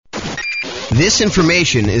This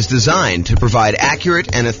information is designed to provide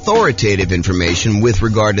accurate and authoritative information with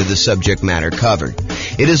regard to the subject matter covered.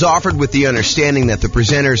 It is offered with the understanding that the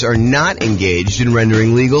presenters are not engaged in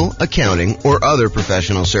rendering legal, accounting, or other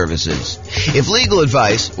professional services. If legal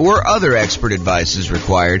advice or other expert advice is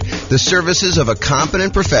required, the services of a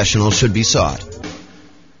competent professional should be sought.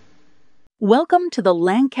 Welcome to the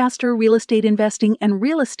Lancaster Real Estate Investing and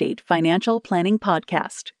Real Estate Financial Planning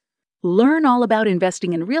Podcast. Learn all about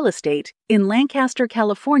investing in real estate in Lancaster,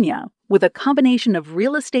 California, with a combination of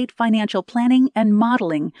real estate financial planning and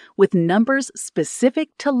modeling with numbers specific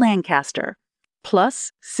to Lancaster,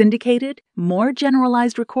 plus syndicated, more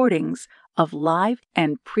generalized recordings of live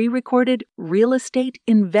and pre-recorded real estate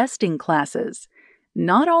investing classes,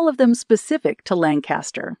 not all of them specific to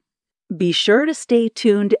Lancaster. Be sure to stay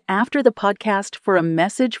tuned after the podcast for a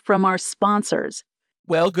message from our sponsors.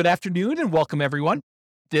 Well, good afternoon and welcome, everyone.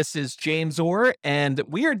 This is James Orr, and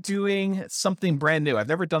we are doing something brand new. I've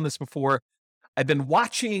never done this before. I've been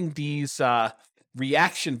watching these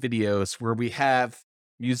reaction videos where we have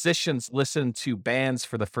musicians listen to bands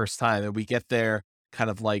for the first time, and we get their kind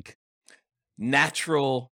of like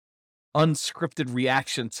natural, unscripted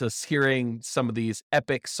reaction to hearing some of these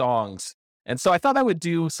epic songs. And so I thought I would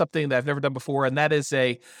do something that I've never done before, and that is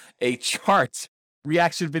a chart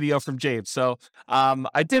reaction video from James. So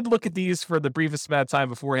I did look at these for the briefest amount of time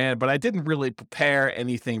beforehand, but I didn't really prepare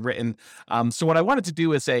anything written. So what I wanted to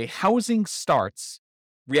do is a housing starts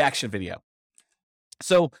reaction video.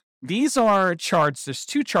 So these are charts. There's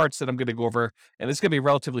two charts that I'm going to go over, and it's going to be a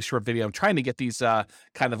relatively short video. I'm trying to get these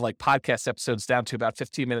kind of like podcast episodes down to about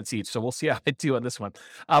 15 minutes each, so we'll see how I do on this one.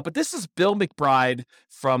 But this is Bill McBride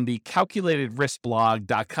from the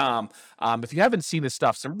calculatedriskblog.com. If you haven't seen his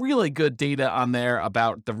stuff, some really good data on there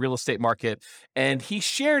about the real estate market. And he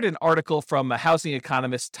shared an article from a housing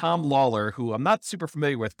economist, Tom Lawler, who I'm not super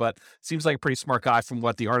familiar with, but seems like a pretty smart guy from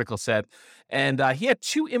what the article said. And he had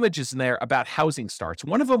two images in there about housing starts.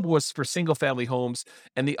 One of them was for single family homes,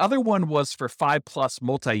 and the other one was for 5+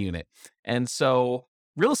 multi-unit. And so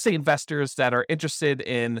real estate investors that are interested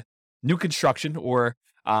in new construction or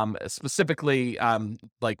specifically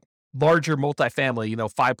like larger multifamily,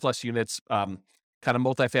 5+ units, kind of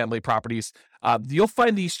multifamily properties, you'll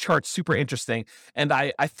find these charts super interesting. And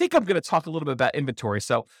I think I'm going to talk a little bit about inventory.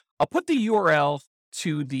 So I'll put the URL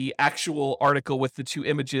to the actual article with the two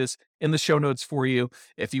images in the show notes for you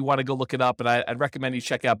if you want to go look it up. And I'd recommend you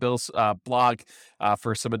check out Bill's blog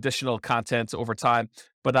for some additional content over time.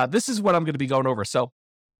 But this is what I'm going to be going over. So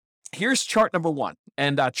here's chart number one.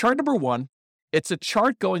 And chart number one, it's a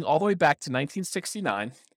chart going all the way back to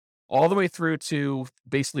 1969, all the way through to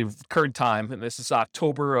basically current time. And this is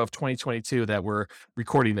October of 2022 that we're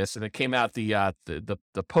recording this. And it came out, the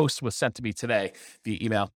post was sent to me today via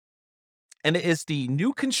email. And it is the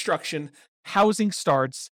new construction, housing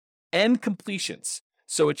starts, and completions.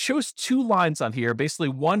 So it shows two lines on here, basically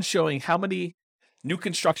one showing how many new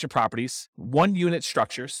construction properties, 1-unit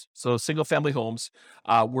structures, so single family homes,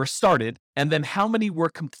 were started, and then how many were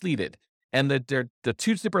completed. And the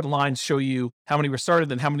two different lines show you how many were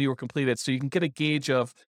started and how many were completed. So you can get a gauge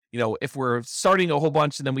of, if we're starting a whole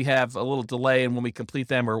bunch and then we have a little delay in when we complete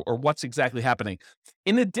them or what's exactly happening.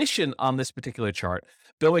 In addition, on this particular chart,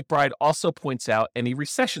 Bill McBride also points out any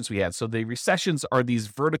recessions we had. So the recessions are these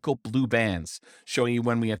vertical blue bands showing you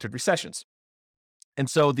when we entered recessions. And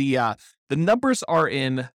so the numbers are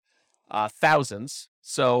in thousands.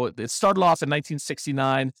 So it started off in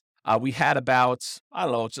 1969. We had about, just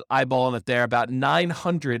eyeballing it there, about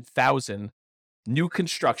 900,000 new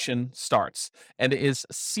construction starts, and it is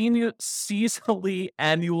seasonally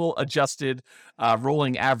annual adjusted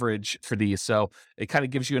rolling average for these. So it kind of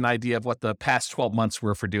gives you an idea of what the past 12 months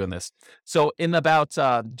were for doing this. So in about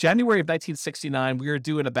January of 1969, we were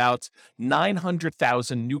doing about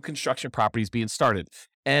 900,000 new construction properties being started,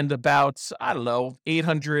 and about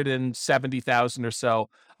 870,000 or so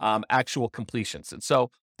actual completions. And so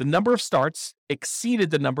the number of starts exceeded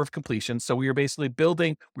the number of completions. So we were basically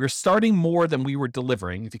we were starting more than we were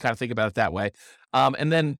delivering, if you kind of think about it that way.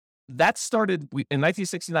 And then that started, in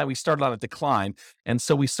 1969, we started on a decline. And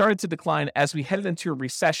so we started to decline as we headed into a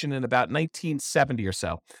recession in about 1970 or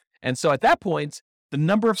so. And so at that point, the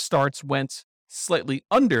number of starts went slightly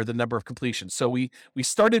under the number of completions. So we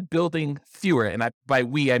started building fewer, and by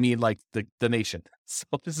we, I mean like the nation. So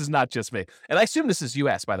this is not just me. And I assume this is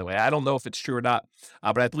U.S., by the way. I don't know if it's true or not,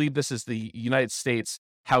 but I believe this is the United States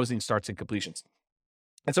housing starts and completions.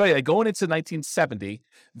 And so anyway, going into 1970,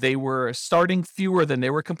 they were starting fewer than they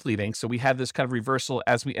were completing. So we had this kind of reversal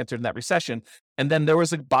as we entered that recession. And then there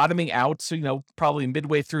was a bottoming out, so, probably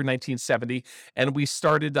midway through 1970. And we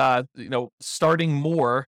started, starting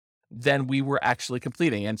more than we were actually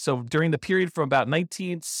completing. And so during the period from about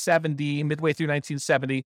 1970, midway through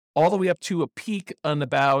 1970, all the way up to a peak on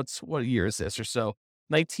about, what year is this or so,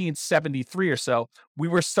 1973 or so, we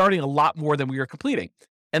were starting a lot more than we were completing.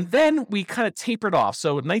 And then we kind of tapered off.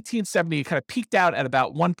 So in 1970, it kind of peaked out at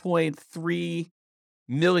about 1.3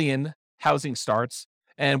 million housing starts.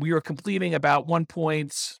 And we were completing about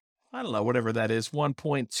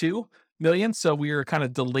 1.2 million. So we were kind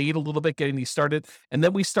of delayed a little bit getting these started. And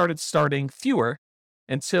then we started starting fewer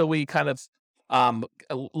until we kind of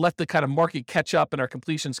let the kind of market catch up and our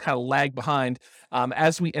completions kind of lag behind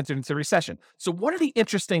as we entered into the recession. So one of the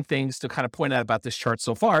interesting things to kind of point out about this chart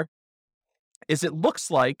so far is it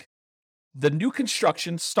looks like the new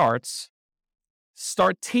construction start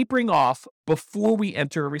tapering off before we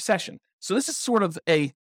enter a recession. So this is sort of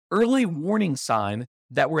a early warning sign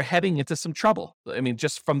that we're heading into some trouble. I mean,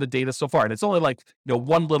 just from the data so far. And it's only like,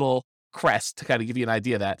 one little crest to kind of give you an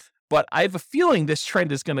idea of that. But I have a feeling this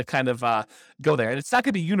trend is going to kind of go there. And it's not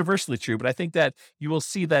going to be universally true, but I think that you will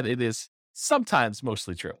see that it is sometimes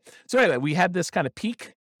mostly true. So anyway, we had this kind of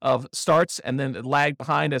peak of starts and then it lagged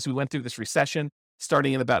behind as we went through this recession,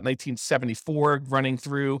 starting in about 1974, running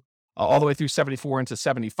through all the way through 74 into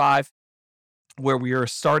 75, where we are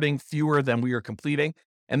starting fewer than we are completing.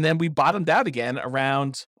 And then we bottomed out again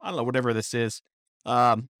around, I don't know, whatever this is,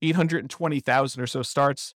 820,000 or so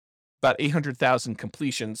starts, about 800,000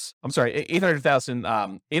 completions. I'm sorry,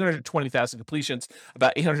 820,000 completions,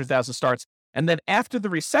 about 800,000 starts. And then after the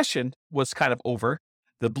recession was kind of over,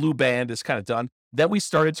 the blue band is kind of done, then we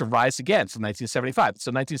started to rise again from 1975.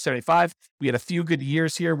 So 1975, we had a few good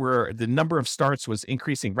years here where the number of starts was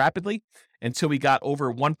increasing rapidly until we got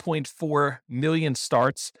over 1.4 million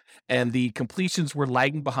starts and the completions were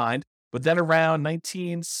lagging behind. But then around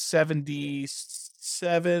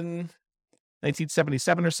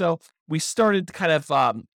 1977 or so, we started to kind of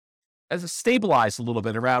as a stabilize a little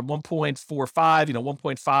bit around 1.45,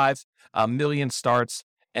 1.5 million starts.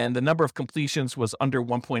 And the number of completions was under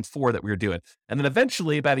 1.4 that we were doing. And then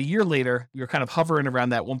eventually, about a year later, we were kind of hovering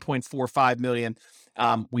around that 1.45 million.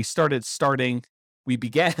 We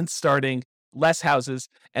began starting less houses,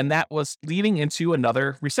 and that was leading into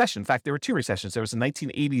another recession. In fact, there were two recessions. There was a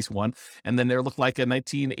 1980s one, and then there looked like a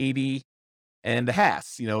 1980 and a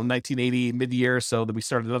half, 1980 mid-year. So that we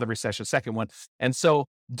started another recession, second one. And so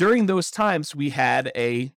during those times, we had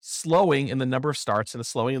a slowing in the number of starts and a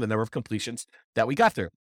slowing in the number of completions that we got through.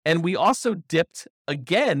 And we also dipped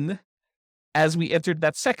again as we entered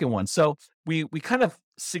that second one. So we kind of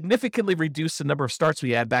significantly reduced the number of starts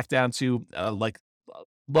we had back down to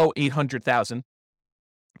low 800,000.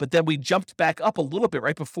 But then we jumped back up a little bit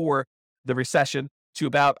right before the recession to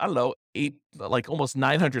about, almost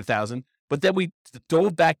 900,000. But then we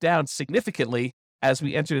dove back down significantly as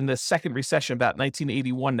we entered in the second recession, about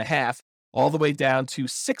 1981 and a half, all the way down to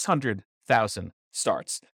 600,000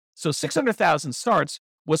 starts. So 600,000 starts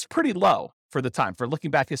was pretty low for the time, for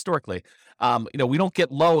looking back historically. We don't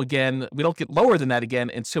get lower than that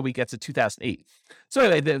again until we get to 2008. So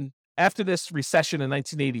anyway, then after this recession in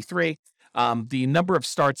 1983, the number of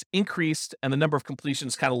starts increased and the number of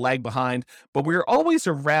completions kind of lagged behind, but we were always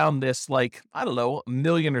around this, a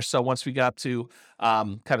million or so once we got to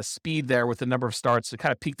kind of speed there with the number of starts. It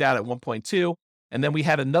kind of peaked out at 1.2. And then we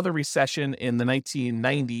had another recession in the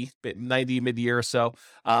 1990 mid-year or so,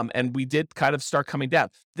 and we did kind of start coming down.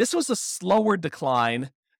 This was a slower decline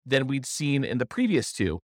than we'd seen in the previous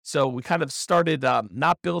two. So we kind of started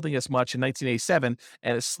not building as much in 1987,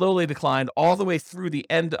 and it slowly declined all the way through the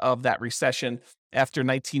end of that recession after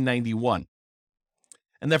 1991.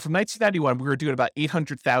 And then from 1991, we were doing about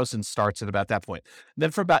 800,000 starts at about that point. And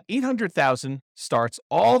then from about 800,000 starts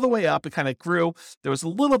all the way up, it kind of grew. There was a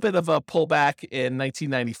little bit of a pullback in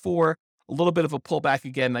 1994, a little bit of a pullback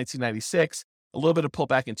again in 1996, a little bit of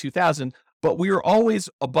pullback in 2000, but we were always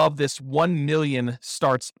above this 1 million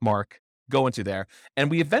starts mark going to there.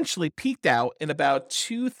 And we eventually peaked out in about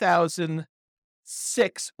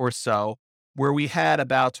 2006 or so, where we had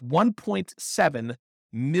about 1.7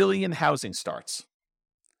 million housing starts.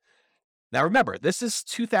 Now, remember, this is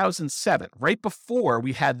 2007, right before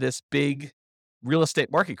we had this big real estate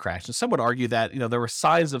market crash. And some would argue that, there were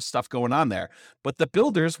signs of stuff going on there, but the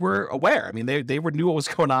builders were aware. I mean, they knew what was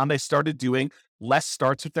going on. They started doing less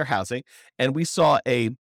starts with their housing. And we saw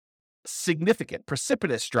a significant,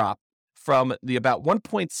 precipitous drop from the about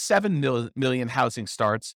 1.7 million housing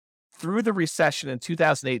starts through the recession in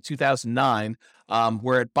 2008, 2009,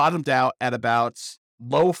 where it bottomed out at about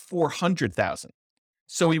low 400,000.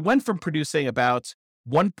 So we went from producing about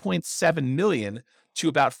 1.7 million to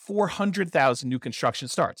about 400,000 new construction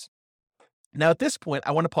starts. Now, at this point,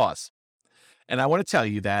 I want to pause. And I want to tell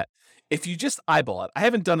you that if you just eyeball it, I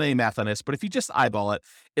haven't done any math on this, but if you just eyeball it,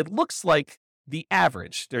 it looks like the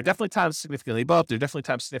average, there are definitely times significantly above, there are definitely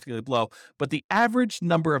times significantly below, but the average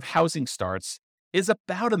number of housing starts is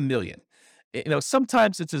about 1 million.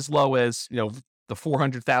 Sometimes it's as low as, the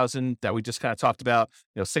 400,000 that we just kind of talked about,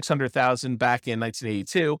 600,000 back in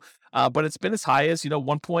 1982. But it's been as high as,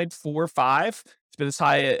 1.45. It's been as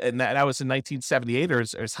high, and that was in 1978, or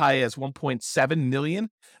as high as 1.7 million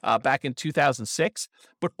back in 2006.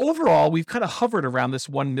 But overall, we've kind of hovered around this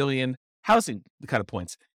 1 million housing kind of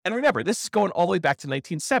points. And remember, this is going all the way back to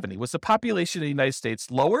 1970. Was the population of the United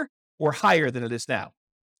States lower or higher than it is now?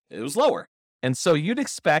 It was lower. And so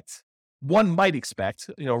one might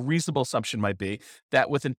expect, a reasonable assumption might be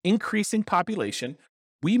that with an increasing population,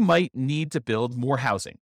 we might need to build more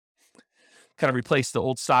housing, kind of replace the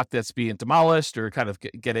old stock that's being demolished or kind of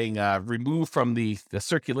getting removed from the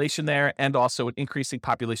circulation there, and also an increasing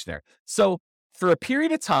population there. So for a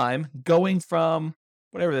period of time, going from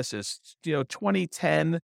whatever this is,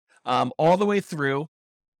 2010, all the way through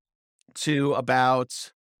to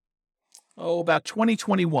about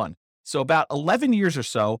 2021. So about 11 years or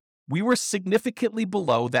so, we were significantly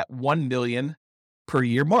below that 1 million per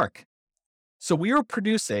year mark. So we were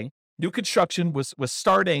producing, new construction was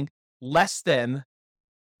starting less than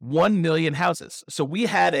 1 million houses. So we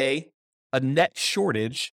had a net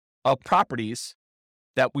shortage of properties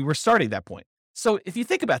that we were starting at that point. So if you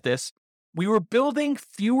think about this, we were building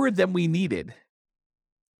fewer than we needed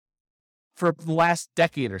for the last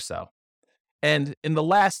decade or so. And in the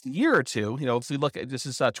last year or two, if we look at, this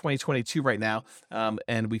is 2022 right now,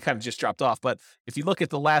 and we kind of just dropped off. But if you look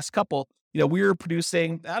at the last couple, we were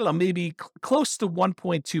producing, I don't know, maybe close to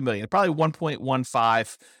 1.2 million, probably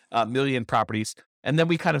 1.15 million properties. And then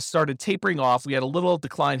we kind of started tapering off. We had a little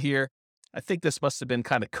decline here. I think this must have been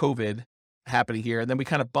kind of COVID happening here. And then we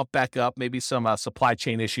kind of bumped back up, maybe some supply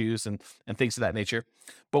chain issues and things of that nature.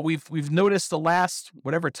 But we've noticed the last,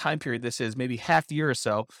 whatever time period this is, maybe half year or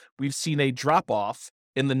so, we've seen a drop off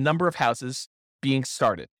in the number of houses being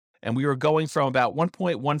started. And we were going from about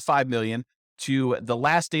 1.15 million to the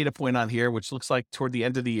last data point on here, which looks like toward the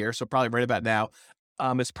end of the year. So probably right about now,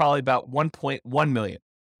 it's probably about 1.1 million.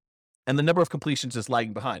 And the number of completions is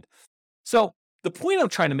lagging behind. So the point I'm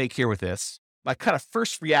trying to make here with this, my kind of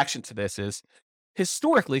first reaction to this is,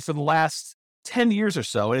 historically, for the last 10 years or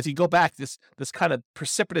so, and if you go back, this kind of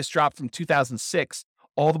precipitous drop from 2006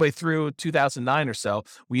 all the way through 2009 or so,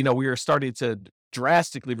 we were starting to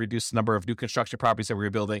drastically reduce the number of new construction properties that we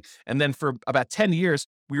were building. And then for about 10 years,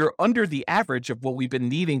 we were under the average of what we've been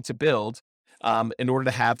needing to build in order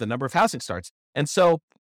to have the number of housing starts. And so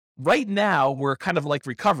right now, we're kind of like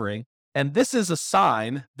recovering. And this is a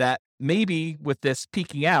sign that maybe with this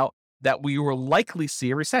peaking out, that we will likely see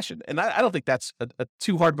a recession. And I don't think that's a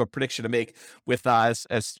too hard of a prediction to make with as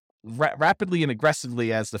rapidly and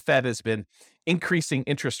aggressively as the Fed has been increasing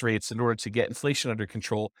interest rates in order to get inflation under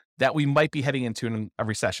control, that we might be heading into a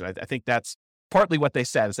recession. I think that's partly what they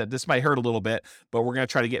said, is that this might hurt a little bit, but we're going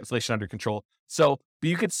to try to get inflation under control. So, but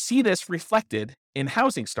you could see this reflected in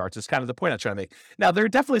housing starts is kind of the point I'm trying to make. Now, there are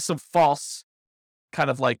definitely some false kind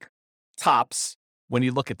of like tops when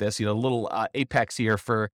you look at this, little apex here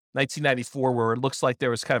for 1994, where it looks like there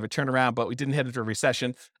was kind of a turnaround, but we didn't head into a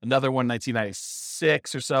recession. Another one,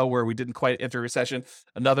 1996 or so, where we didn't quite enter a recession.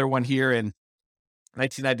 Another one here in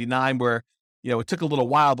 1999, where, it took a little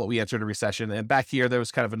while, but we entered a recession. And back here, there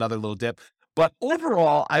was kind of another little dip. But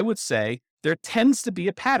overall, I would say there tends to be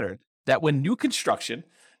a pattern that when new construction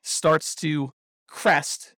starts to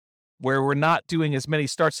crest, where we're not doing as many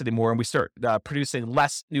starts anymore and we start producing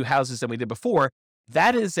less new houses than we did before,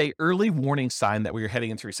 that is a early warning sign that we are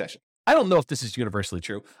heading into recession. I don't know if this is universally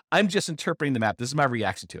true. I'm just interpreting the map. This is my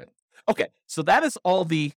reaction to it. Okay, so that is all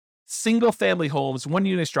the single family homes, one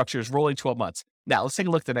unit structures rolling 12 months. Now let's take a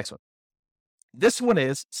look at the next one. This one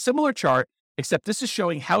is similar chart, except this is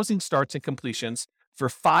showing housing starts and completions for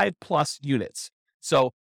 5+ units.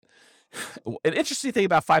 So an interesting thing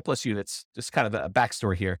about 5+ units, just kind of a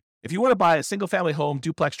backstory here. If you want to buy a single family home,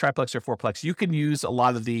 duplex, triplex, or fourplex, you can use a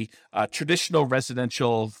lot of the traditional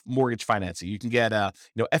residential mortgage financing. You can get a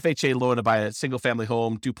FHA loan to buy a single family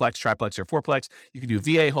home, duplex, triplex, or fourplex. You can do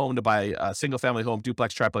VA home to buy a single family home,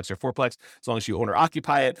 duplex, triplex, or fourplex, as long as you own or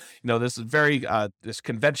occupy it. This is very this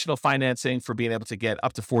conventional financing for being able to get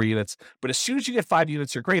up to 4 units. But as soon as you get 5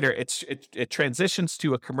 units or greater, it transitions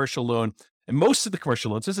to a commercial loan. And most of the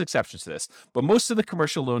commercial loans, there's exceptions to this, but most of the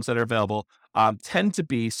commercial loans that are available tend to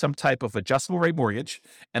be some type of adjustable rate mortgage,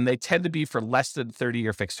 and they tend to be for less than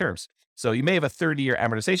 30-year fixed terms. So you may have a 30-year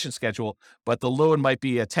amortization schedule, but the loan might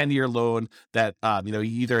be a 10-year loan that you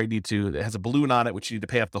either need to, it has a balloon on it, which you need to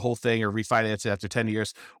pay up the whole thing or refinance it after 10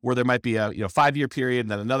 years, or there might be a 5-year period,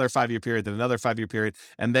 and then another 5-year period, then another 5-year period,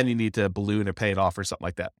 and then you need to balloon or pay it off or something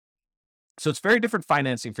like that. So it's very different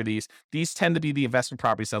financing for these. These tend to be the investment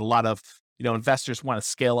properties that a lot of investors want to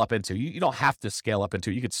scale up into. You don't have to scale up into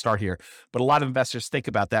it. You could start here, but a lot of investors think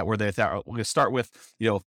about that where they thought, we're going to start with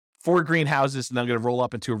 4 greenhouses and then I'm going to roll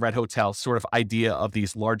up into a red hotel sort of idea of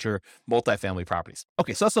these larger multifamily properties.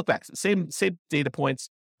 Okay, so let's look back. Same data points.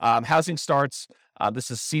 Housing starts. This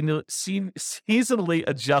is seasonally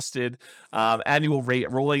adjusted annual rate,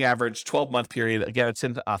 rolling average, 12-month period. Again, it's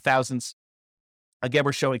in thousands. Again,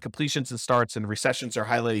 we're showing completions and starts, and recessions are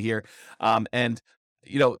highlighted here.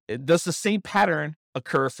 Does the same pattern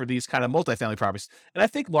occur for these kind of multifamily properties? And I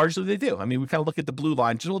think largely they do. I mean, we kind of look at the blue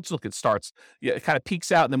line, just look at starts. Yeah, it kind of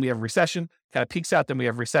peaks out, and then we have a recession, kind of peaks out, then we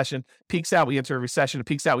have recession, peaks out, we enter a recession, it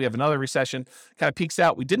peaks out, we have another recession, kind of peaks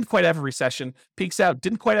out, we didn't quite have a recession, peaks out,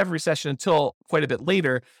 didn't quite have a recession until quite a bit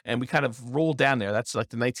later, and we kind of rolled down there. That's like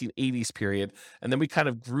the 1980s period. And then we kind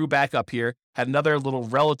of grew back up here, had another little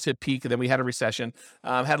relative peak, and then we had a recession,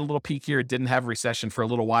 had a little peak here, didn't have a recession for a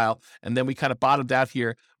little while, and then we kind of bottomed out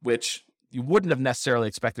here, which you wouldn't have necessarily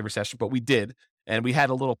expected a recession, but we did. And we had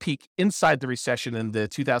a little peak inside the recession in the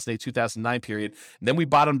 2008-2009 period. And then we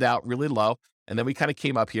bottomed out really low. And then we kind of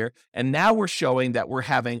came up here. And now we're showing that we're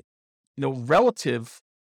having, relative,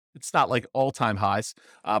 it's not like all-time highs,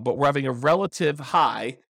 but we're having a relative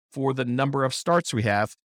high for the number of starts we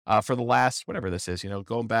have for the last, whatever this is,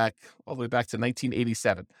 going back all the way back to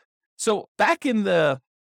 1987. So back in the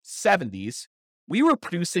 70s, we were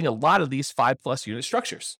producing a lot of these 5+ unit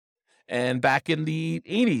structures. And back in the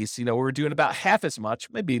 80s, we were doing about half as much,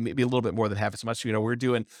 maybe a little bit more than half as much. We were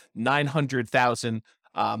doing 900,000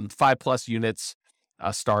 5+ units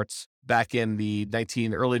starts back in the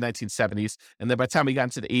early 1970s. And then by the time we got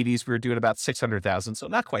into the 80s, we were doing about 600,000. So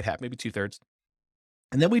not quite half, maybe 2/3.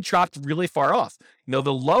 And then we dropped really far off.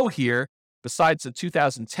 The low here, besides the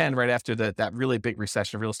 2010, right after that really big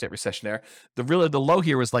recession, real estate recession there, the low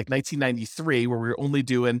here was like 1993, where we were only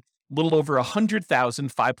doing little over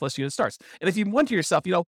 100,000 5+ unit starts. And if you wonder to yourself,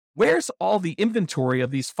 where's all the inventory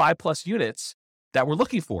of these 5+ units that we're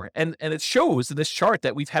looking for? And it shows in this chart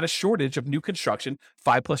that we've had a shortage of new construction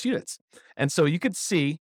 5+ units. And so you could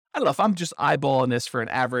see, I don't know if I'm just eyeballing this for an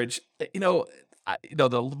average, the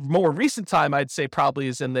more recent time I'd say probably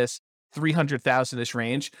is in this 300,000-ish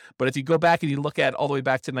range. But if you go back and you look at all the way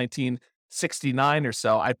back to 1969 or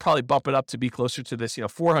so, I'd probably bump it up to be closer to this,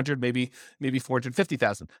 400, maybe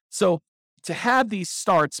 450,000. So to have these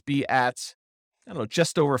starts be at,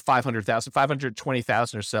 just over 500,000,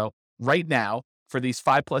 520,000 or so right now for these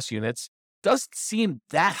 5+ units doesn't seem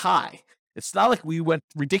that high. It's not like we went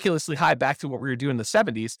ridiculously high back to what we were doing in the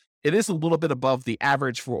 70s. It is a little bit above the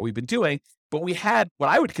average for what we've been doing, but we had what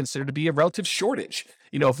I would consider to be a relative shortage.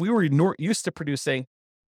 If we were used to producing,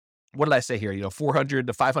 what did I say here? 400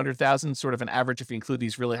 to 500,000, sort of an average if you include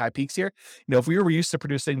these really high peaks here. If we were used to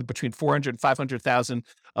producing between 400 and 500,000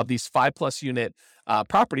 of these 5+ unit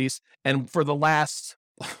properties, and for the last,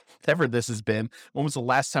 whatever this has been, when was the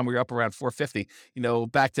last time we were up around 450?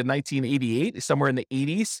 Back to 1988, somewhere in the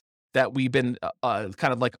 80s, that we've been kind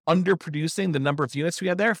of like underproducing the number of units we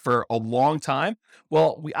had there for a long time.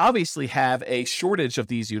 Well, we obviously have a shortage of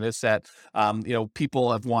these units that,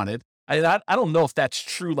 people have wanted. I don't know if that's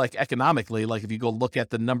true, like economically, like if you go look at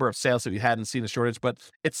the number of sales that we had and seen the shortage, but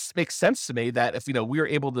it makes sense to me that if, we were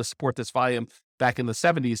able to support this volume back in the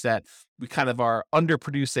 70s, that we kind of are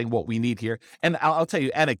underproducing what we need here. And I'll tell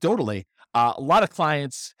you anecdotally, a lot of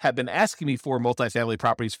clients have been asking me for multifamily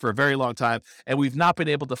properties for a very long time, and we've not been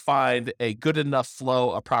able to find a good enough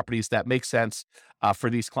flow of properties that make sense for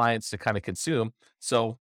these clients to kind of consume.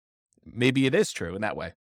 So maybe it is true in that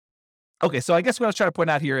way. Okay, so I guess what I was trying to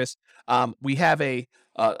point out here is we have a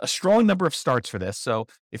strong number of starts for this. So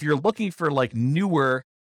if you're looking for like newer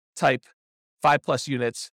type 5+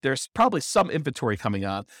 units, there's probably some inventory coming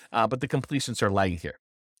on, but the completions are lagging here.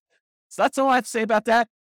 So that's all I have to say about that.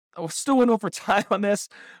 I still went over time on this,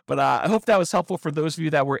 but I hope that was helpful for those of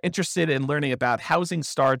you that were interested in learning about housing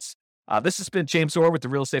starts. This has been James Orr with the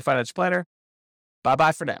Real Estate Financial Planner.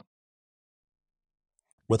 Bye-bye for now.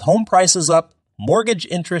 With home prices up, mortgage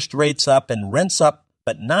interest rates up, and rents up,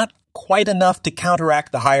 but not quite enough to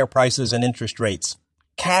counteract the higher prices and interest rates,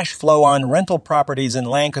 cash flow on rental properties in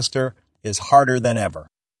Lancaster is harder than ever.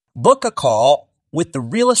 Book a call with the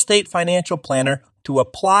Real Estate Financial Planner to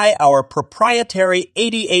apply our proprietary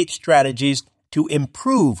 88 strategies to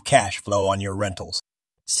improve cash flow on your rentals.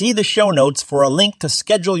 See the show notes for a link to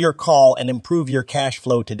schedule your call and improve your cash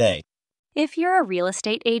flow today. If you're a real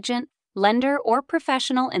estate agent, lender, or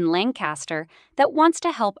professional in Lancaster that wants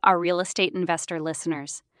to help our real estate investor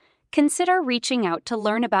listeners, consider reaching out to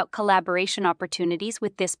learn about collaboration opportunities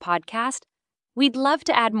with this podcast. We'd love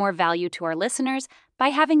to add more value to our listeners by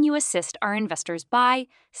having you assist our investors buy,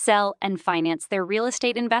 sell, and finance their real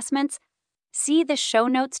estate investments. See the show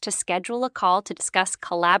notes to schedule a call to discuss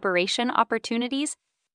collaboration opportunities